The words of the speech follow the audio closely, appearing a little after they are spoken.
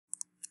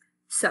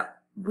So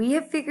we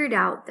have figured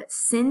out that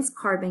since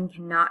carbon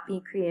cannot be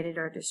created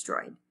or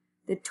destroyed,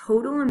 the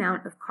total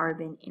amount of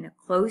carbon in a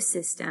closed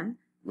system,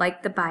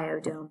 like the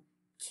biodome,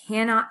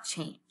 cannot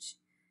change.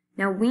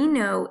 Now we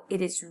know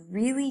it is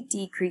really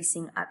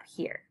decreasing up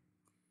here.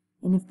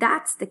 And if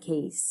that's the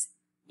case,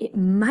 it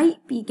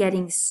might be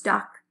getting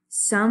stuck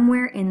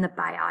somewhere in the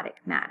biotic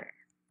matter.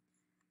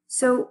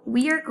 So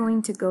we are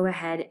going to go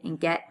ahead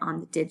and get on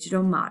the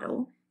digital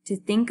model to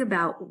think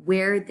about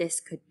where this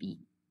could be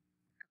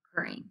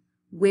occurring.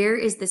 Where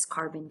is this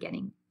carbon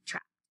getting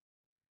trapped?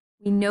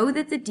 We know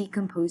that the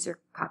decomposer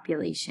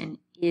population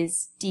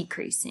is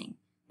decreasing.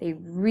 They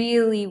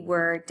really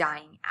were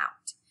dying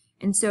out.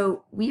 And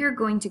so we are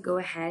going to go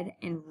ahead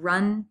and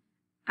run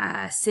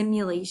a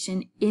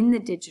simulation in the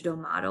digital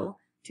model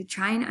to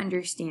try and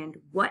understand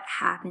what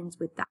happens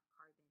with that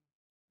carbon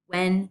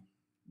when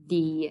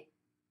the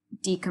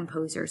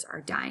decomposers are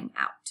dying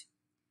out.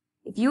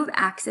 If you have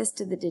access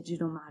to the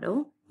digital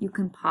model, you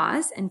can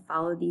pause and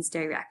follow these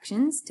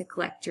directions to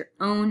collect your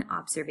own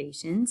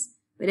observations,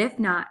 but if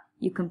not,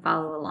 you can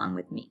follow along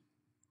with me.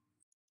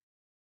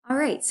 All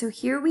right, so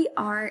here we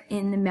are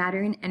in the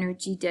matter and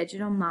energy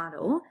digital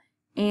model,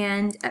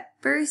 and at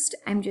first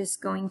I'm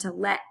just going to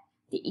let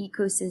the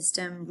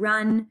ecosystem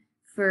run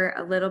for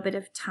a little bit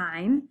of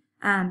time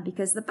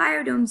because the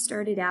biodome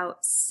started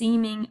out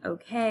seeming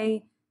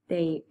okay.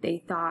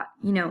 They thought,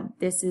 you know,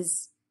 this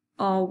is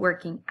all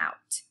working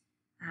out.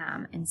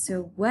 And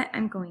so what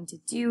I'm going to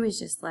do is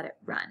just let it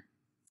run.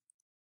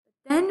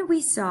 Then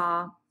we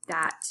saw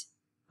that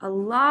a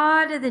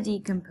lot of the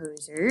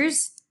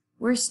decomposers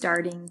were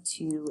starting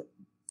to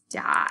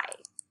die.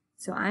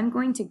 So I'm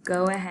going to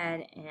go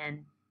ahead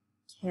and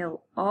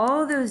kill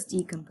all those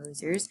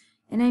decomposers.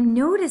 And I'm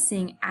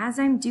noticing as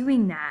I'm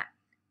doing that,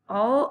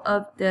 all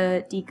of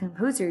the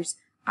decomposers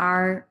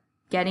are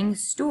getting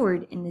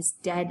stored in this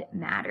dead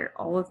matter,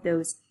 all of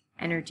those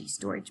energy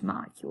storage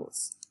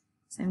molecules.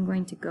 So I'm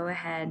going to go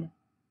ahead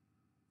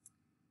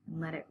and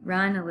let it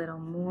run a little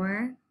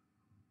more.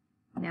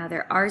 Now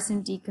there are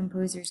some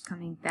decomposers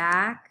coming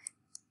back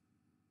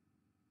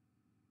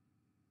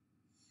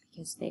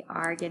because they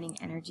are getting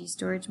energy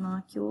storage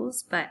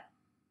molecules, but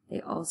they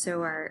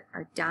also are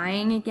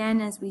dying again.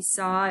 As we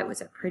saw, it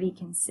was a pretty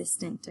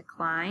consistent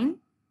decline.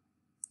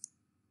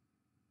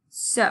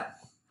 So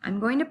I'm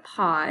going to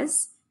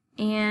pause,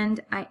 and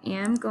I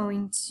am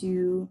going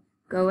to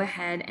go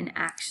ahead and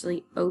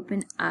actually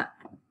open up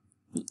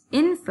the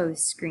info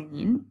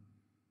screen.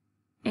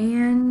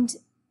 And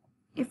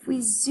if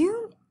we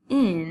zoom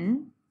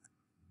in,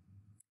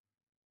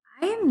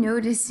 I am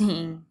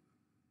noticing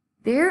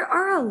there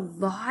are a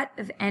lot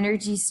of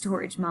energy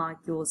storage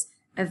molecules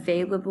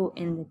available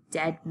in the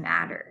dead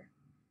matter.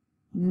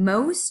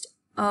 Most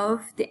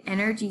of the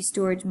energy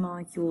storage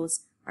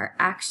molecules are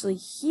actually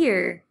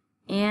here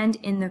and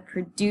in the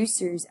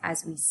producers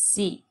as we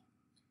see.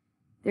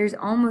 There's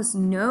almost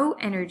no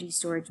energy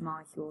storage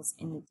molecules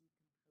in the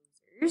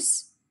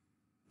decomposers.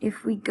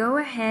 If we go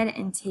ahead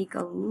and take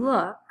a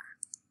look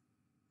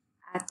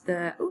at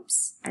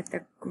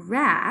the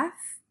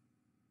graph,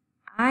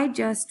 I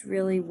just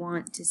really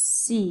want to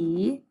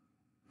see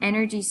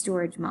energy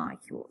storage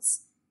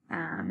molecules.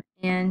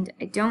 And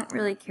I don't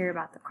really care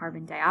about the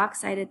carbon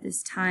dioxide at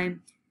this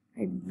time.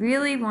 I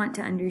really want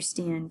to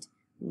understand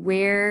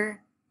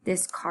where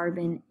this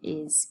carbon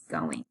is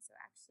going. So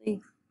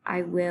actually,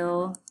 I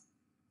will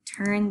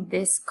turn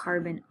this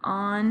carbon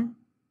on,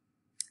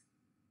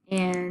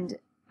 and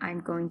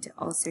I'm going to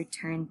also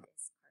turn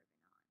this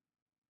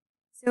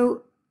carbon on.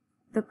 So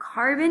the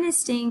carbon is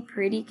staying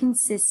pretty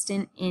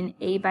consistent in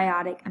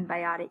abiotic and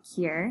biotic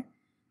here.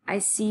 I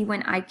see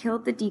when I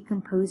killed the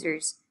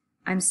decomposers,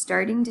 I'm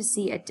starting to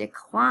see a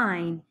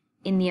decline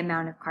in the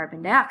amount of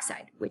carbon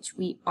dioxide, which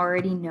we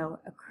already know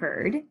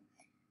occurred.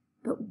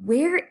 But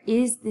where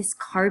is this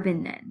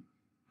carbon then?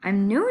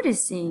 I'm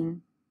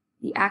noticing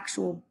the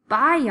actual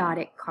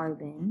biotic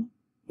carbon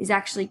is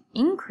actually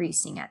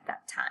increasing at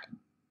that time.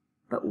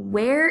 But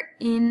where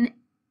in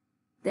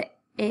the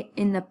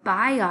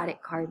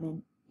biotic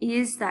carbon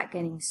is that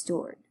getting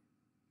stored?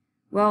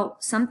 Well,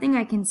 something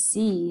I can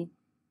see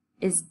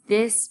is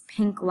this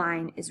pink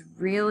line is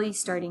really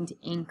starting to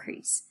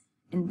increase.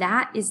 And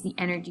that is the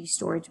energy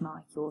storage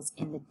molecules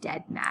in the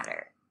dead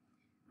matter,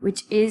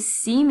 which is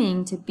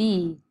seeming to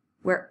be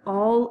where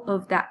all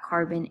of that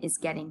carbon is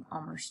getting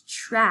almost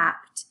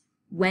trapped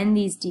when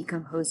these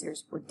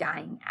decomposers were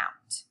dying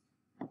out.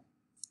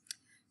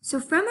 So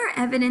from our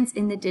evidence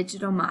in the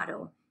digital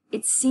model,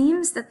 it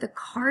seems that the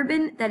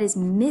carbon that is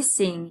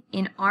missing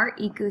in our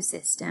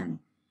ecosystem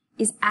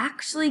is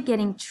actually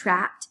getting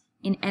trapped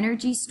in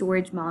energy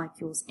storage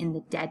molecules in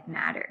the dead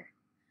matter.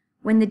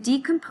 When the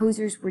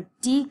decomposers were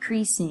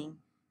decreasing,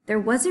 there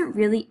wasn't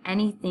really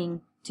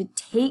anything to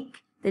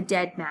take the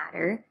dead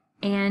matter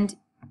and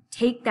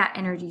take that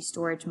energy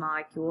storage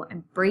molecule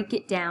and break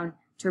it down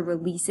to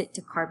release it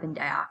to carbon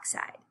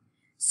dioxide.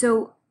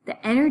 So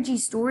the energy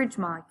storage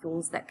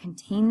molecules that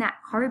contain that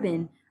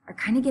carbon are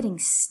kind of getting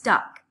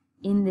stuck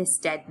in this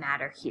dead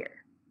matter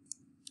here.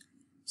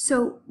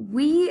 So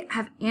we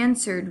have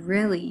answered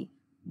really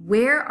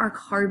where our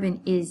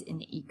carbon is in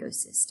the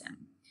ecosystem.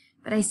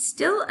 But I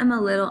still am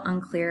a little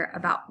unclear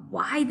about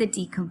why the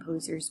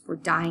decomposers were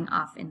dying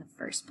off in the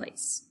first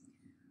place.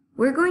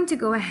 We're going to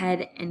go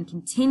ahead and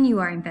continue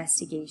our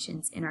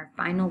investigations in our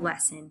final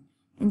lesson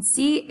and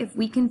see if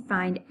we can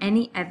find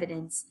any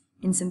evidence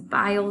in some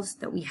files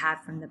that we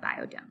have from the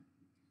biodome.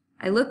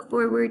 I look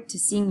forward to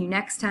seeing you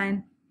next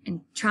time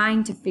and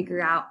trying to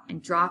figure out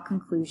and draw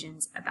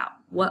conclusions about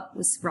what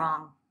was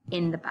wrong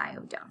in the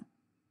biodome.